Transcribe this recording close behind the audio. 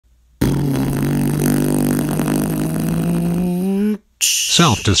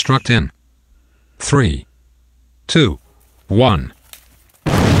Self-destruct in 3, 2, 1.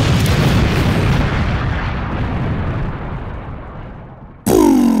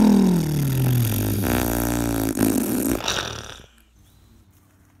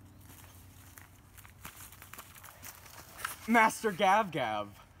 Master Gav Gav,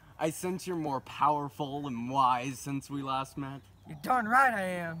 I sense you're more powerful and wise since we last met. You're darn right I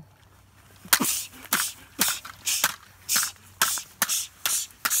am.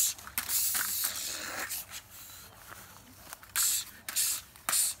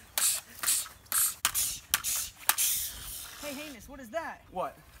 Hey, Heinous, what is that?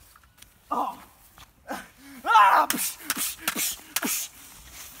 What? Oh! Ah!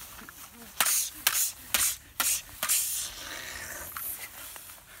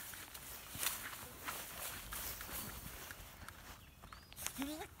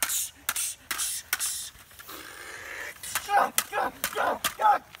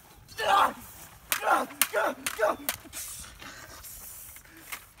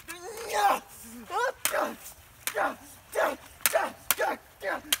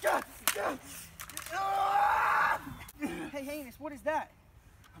 Hey, Heinous, what is that?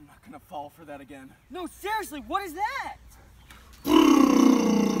 I'm not gonna fall for that again. No, seriously, what is that?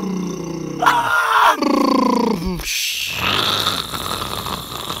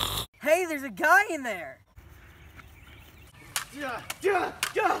 Hey, there's a guy in there.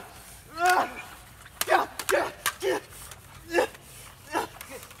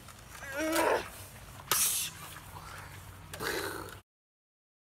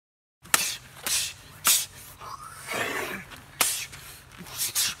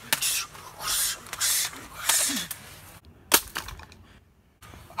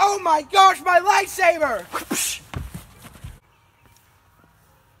 Oh my gosh, my lightsaber!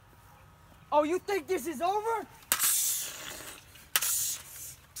 Oh, you think this is over?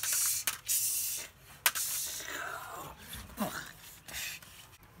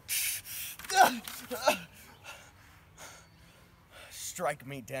 Strike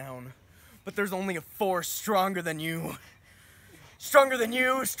me down, but there's only a force stronger than you. Stronger than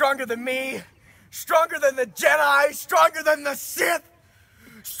you, stronger than me, stronger than the Jedi, stronger than the Sith,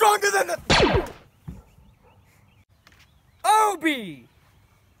 stronger than the... Obi!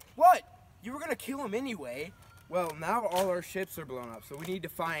 What? You were gonna kill him anyway. Well, now all our ships are blown up, so we need to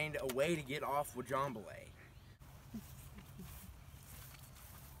find a way to get off with John Belay.